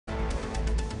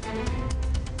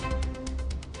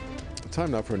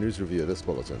Time now for a news review of this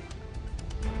bulletin.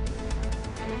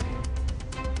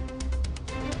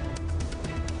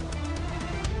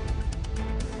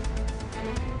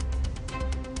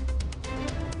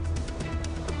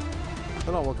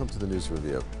 Hello, welcome to the news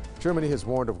review. Germany has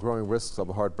warned of growing risks of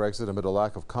a hard Brexit amid a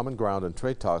lack of common ground in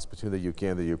trade talks between the UK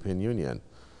and the European Union.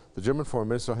 The German Foreign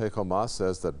Minister Heiko Maas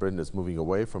says that Britain is moving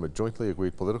away from a jointly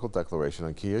agreed political declaration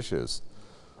on key issues.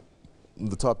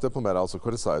 The top diplomat also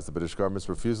criticized the British government's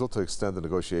refusal to extend the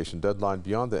negotiation deadline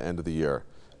beyond the end of the year,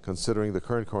 considering the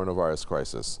current coronavirus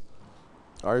crisis.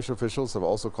 Irish officials have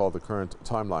also called the current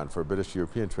timeline for a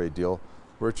British-European trade deal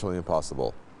virtually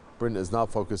impossible. Britain is now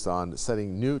focused on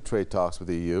setting new trade talks with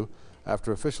the EU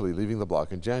after officially leaving the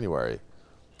bloc in January.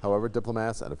 However,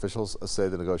 diplomats and officials say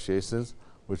the negotiations,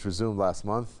 which resumed last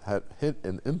month, had hit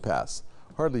an impasse,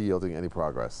 hardly yielding any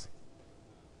progress.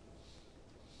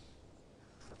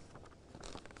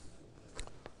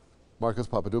 Marcus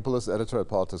Papadopoulos, editor at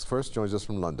Politics First, joins us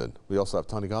from London. We also have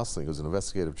Tony Gosling, who's an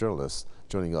investigative journalist,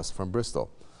 joining us from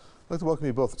Bristol. I'd like to welcome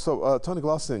you both. So, Tony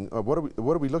Gosling, what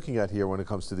are we looking at here when it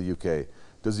comes to the UK?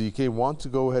 Does the UK want to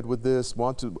go ahead with this,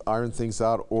 want to iron things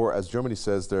out, or, as Germany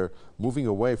says, they're moving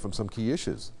away from some key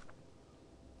issues?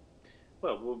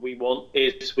 Well, what we want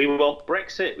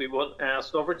Brexit. We want our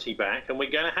sovereignty back, and we're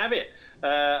going to have it.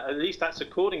 At least that's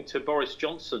according to Boris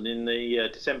Johnson in the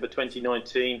December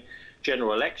 2019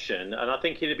 general election. And I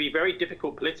think it'd be very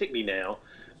difficult politically now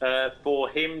for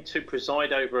him to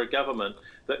preside over a government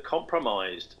that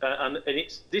compromised.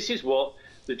 This is what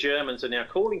the Germans are now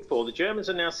calling for. The Germans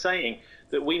are now saying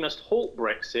that we must halt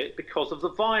Brexit because of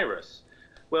the virus.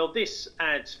 Well, this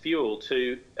adds fuel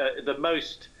to the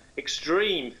most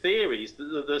extreme theories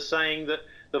that they're saying that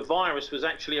the virus was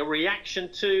actually a reaction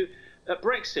to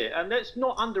Brexit. And let's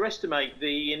not underestimate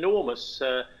the enormous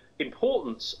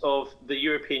importance of the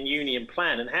European Union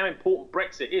plan and how important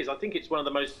Brexit is. I think it's one of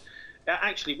the most,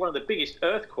 actually one of the biggest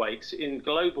earthquakes in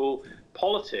global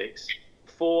politics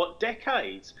for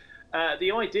decades.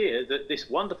 The idea that this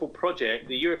wonderful project,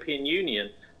 the European Union,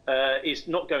 is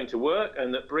not going to work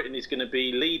and that Britain is going to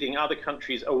be leading other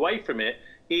countries away from it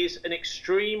is an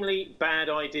extremely bad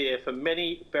idea for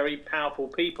many very powerful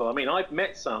people. I mean, I've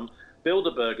met some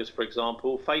Bilderbergers, for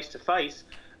example, face to face,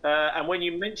 and when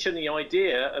you mention the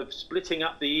idea of splitting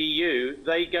up the EU,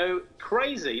 they go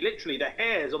crazy. Literally, the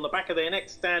hairs on the back of their neck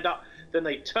stand up, then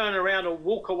they turn around and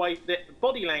walk away. Their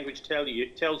body language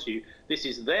tells you this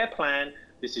is their plan,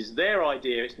 this is their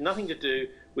idea. It's nothing to do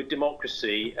with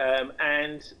democracy.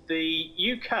 And the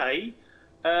UK,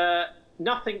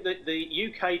 nothing that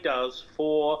the UK does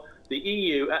for the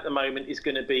EU at the moment is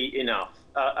going to be enough.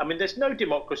 I mean, there's no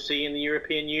democracy in the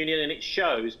European Union, and it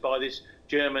shows by this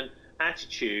German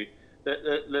attitude that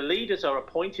the leaders are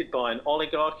appointed by an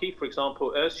oligarchy. For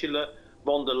example, Ursula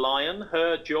von der Leyen,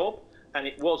 her job, and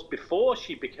it was before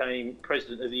she became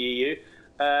president of the EU,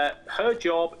 her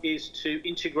job is to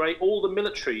integrate all the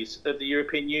militaries of the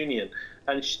European Union.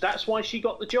 And that's why she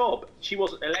got the job. She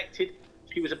wasn't elected,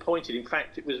 she was appointed. In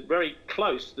fact, it was very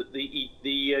close that the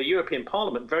European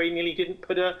Parliament very nearly didn't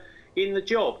put her in the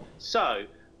job. So,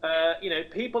 you know,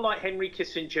 people like Henry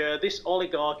Kissinger, this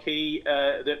oligarchy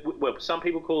that, well, some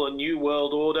people call a new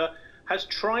world order, has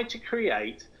tried to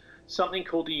create something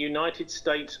called the United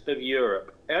States of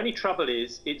Europe. The only trouble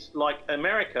is it's like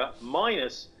America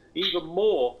minus even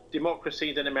more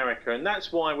democracy than America, and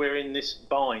that's why we're in this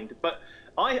bind. But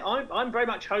I'm very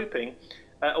much hoping,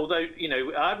 although, you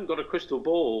know, I haven't got a crystal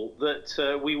ball,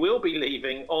 that we will be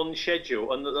leaving on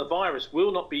schedule and that the virus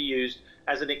will not be used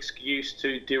as an excuse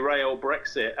to derail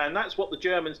Brexit. And that's what the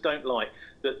Germans don't like,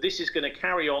 that this is going to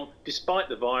carry on despite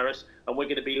the virus and we're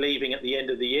going to be leaving at the end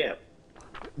of the year.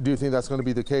 Do you think that's going to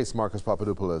be the case, Marcus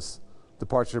Papadopoulos?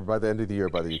 Departure by the end of the year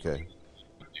by the UK?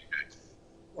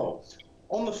 Well,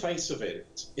 on the face of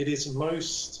it, it is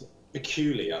most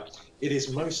peculiar. It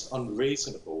is most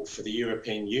unreasonable for the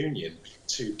European Union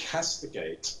to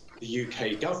castigate the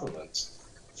UK government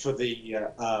for the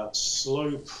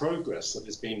slow progress that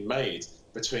has been made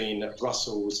between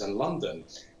Brussels and London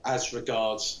as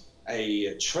regards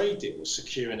a trade deal,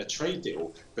 securing a trade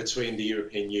deal between the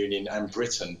European Union and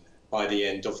Britain by the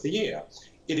end of the year.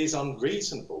 It is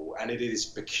unreasonable and it is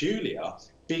peculiar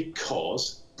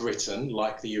because Britain,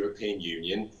 like the European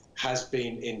Union, has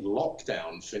been in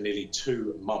lockdown for nearly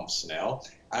 2 months now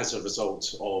as a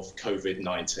result of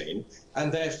COVID-19,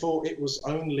 and therefore it was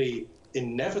only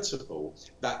inevitable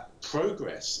that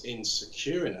progress in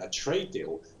securing a trade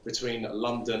deal between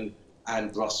London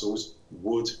and Brussels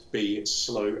would be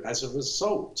slow as a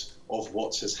result of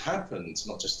what has happened,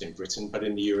 not just in Britain, but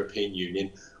in the European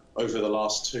Union over the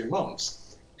last 2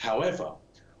 months. However,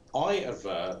 I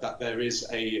aver that there is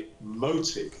a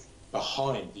motive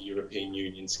behind the European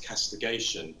Union's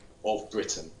castigation of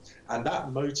Britain. And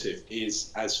that motive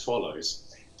is as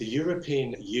follows. The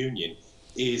European Union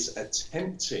is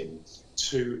attempting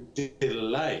to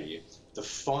delay the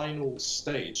final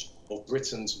stage of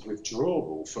Britain's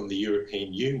withdrawal from the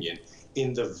European Union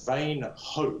in the vain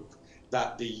hope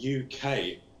that the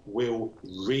UK will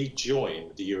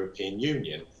rejoin the European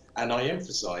Union. And I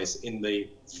emphasize in the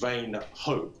vain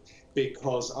hope,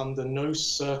 because under no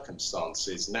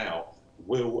circumstances now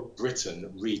will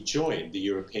Britain rejoin the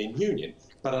European Union.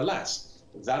 But alas,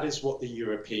 that is what the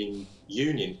European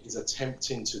Union is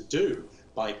attempting to do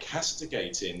by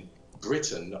castigating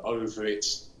Britain over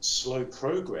its slow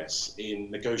progress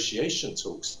in negotiation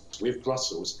talks with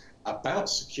Brussels about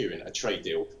securing a trade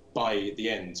deal by the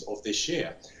end of this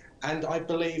year. And I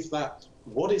believe that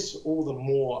what is all the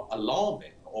more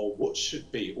alarming, or what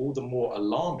should be all the more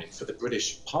alarming for the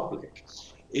British public,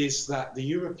 is that the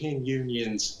European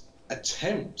Union's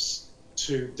attempts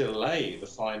to delay the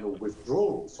final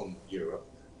withdrawal from Europe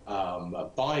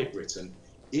by Britain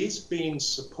is being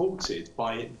supported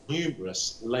by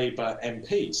numerous Labour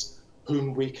MPs,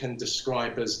 whom we can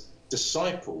describe as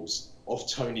disciples of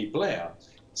Tony Blair.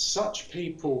 Such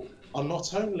people are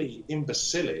not only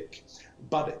imbecilic,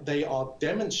 but they are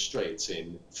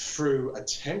demonstrating through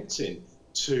attempting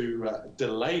to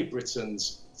delay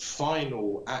Britain's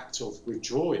final act of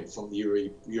withdrawing from the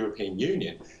European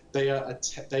Union. They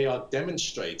are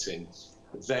demonstrating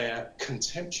their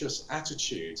contemptuous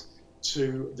attitude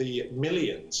to the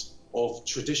millions of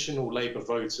traditional Labour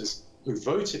voters who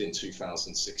voted in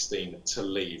 2016 to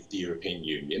leave the European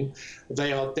Union.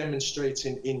 They are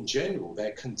demonstrating in general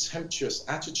their contemptuous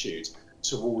attitude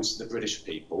towards the British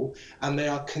people, and they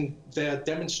are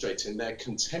demonstrating their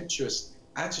contemptuous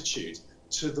attitude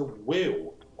to the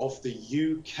will of the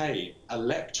UK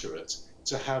electorate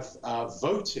to have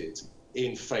voted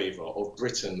in favour of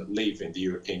Britain leaving the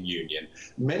European Union.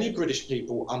 Many British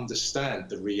people understand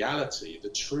the reality, the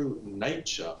true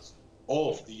nature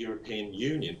of the European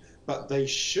Union, but they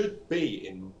should be,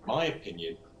 in my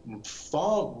opinion,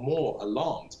 far more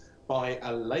alarmed by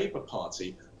a Labour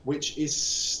Party which is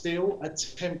still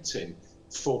attempting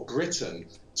for Britain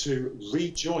to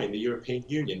rejoin the European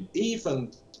Union,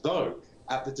 even though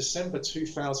at the December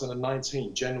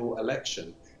 2019 general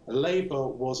election, Labour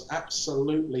was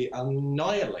absolutely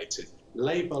annihilated.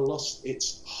 Labour lost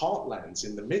its heartlands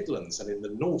in the Midlands and in the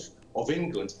north of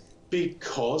England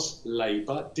because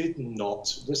Labour did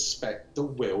not respect the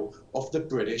will of the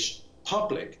British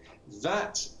public.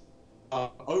 That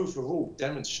overall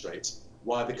demonstrates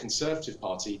why the Conservative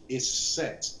Party is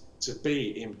set to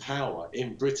be in power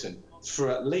in Britain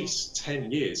for at least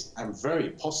 10 years and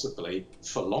very possibly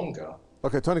for longer.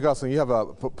 Okay, Tony Gosling, you have a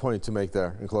point to make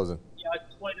there in closing. Yeah, I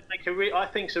just wanted to make I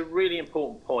think it's a really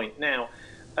important point. Now,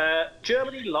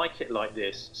 Germany like it like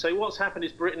this. So what's happened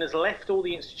is Britain has left all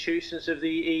the institutions of the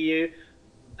EU,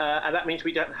 and that means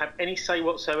we don't have any say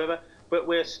whatsoever, but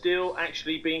we're still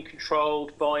actually being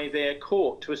controlled by their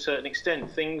court to a certain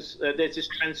extent. There's this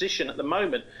transition at the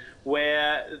moment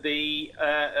where the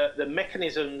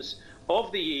mechanisms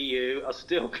of the EU are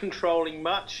still controlling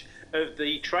much of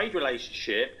the trade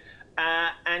relationship,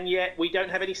 and yet we don't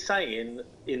have any say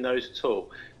in those at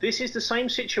all. This is the same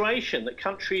situation that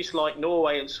countries like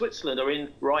Norway and Switzerland are in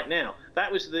right now.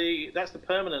 That's the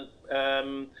permanent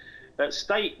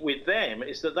state with them,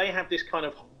 is that they have this kind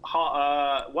of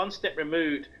one step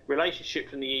removed relationship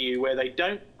from the EU, where they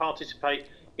don't participate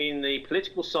in the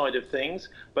political side of things,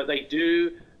 but they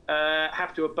do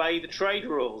have to obey the trade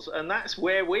rules, and that's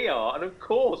where we are. And of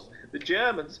course, the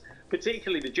Germans,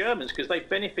 particularly the Germans, because they've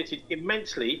benefited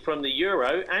immensely from the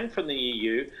euro and from the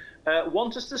EU,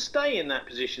 want us to stay in that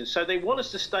position. So they want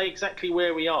us to stay exactly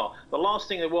where we are. The last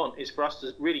thing they want is for us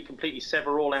to really completely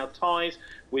sever all our ties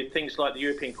with things like the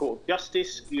European Court of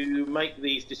Justice, who make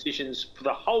these decisions for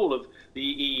the whole of the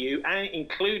EU, and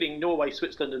including Norway,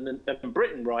 Switzerland and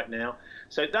Britain right now.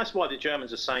 So that's why the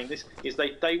Germans are saying this, is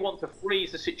they want to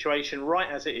freeze the situation right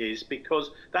as it is,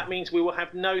 because that means we will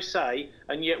have no say,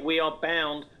 and yet we are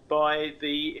bound by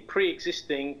the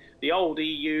the old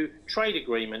EU trade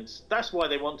agreements. That's why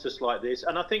they want us like this.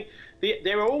 And I think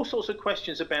there are all sorts of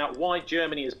questions about why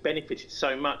Germany has benefited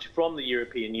so much from the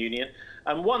European Union.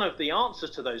 And one of the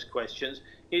answers to those questions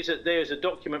is that there's a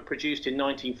document produced in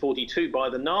 1942 by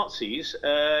the Nazis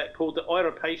called the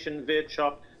Europäische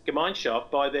Wirtschaftsgemeinschaft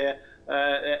by their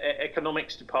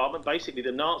economics department, basically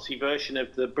the Nazi version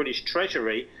of the British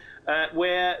Treasury,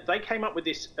 where they came up with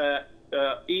this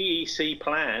EEC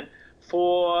plan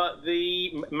for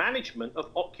the management of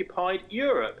occupied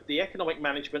Europe, the economic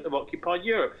management of occupied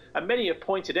Europe. And many have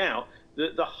pointed out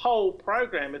that the whole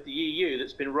programme of the EU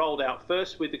that's been rolled out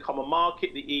first with the common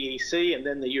market, the EEC, and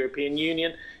then the European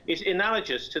Union is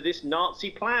analogous to this Nazi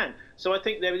plan. So I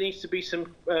think there needs to be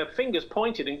some fingers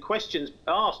pointed and questions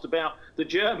asked about the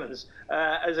Germans,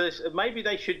 as maybe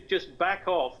they should just back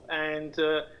off. And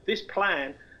this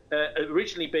plan,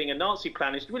 originally being a Nazi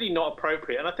plan, is really not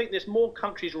appropriate. And I think there's more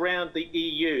countries around the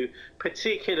EU,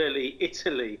 particularly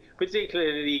Italy,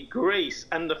 particularly Greece,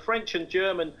 and the French and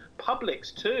German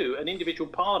publics too, and individual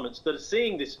parliaments that are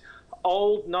seeing this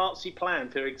old Nazi plan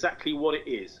for exactly what it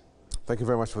is. Thank you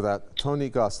very much for that. Tony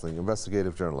Gosling,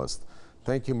 investigative journalist.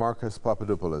 Thank you, Marcus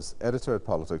Papadopoulos, editor at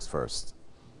Politics First.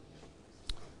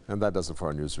 And that does it for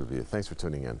our news review. Thanks for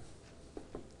tuning in.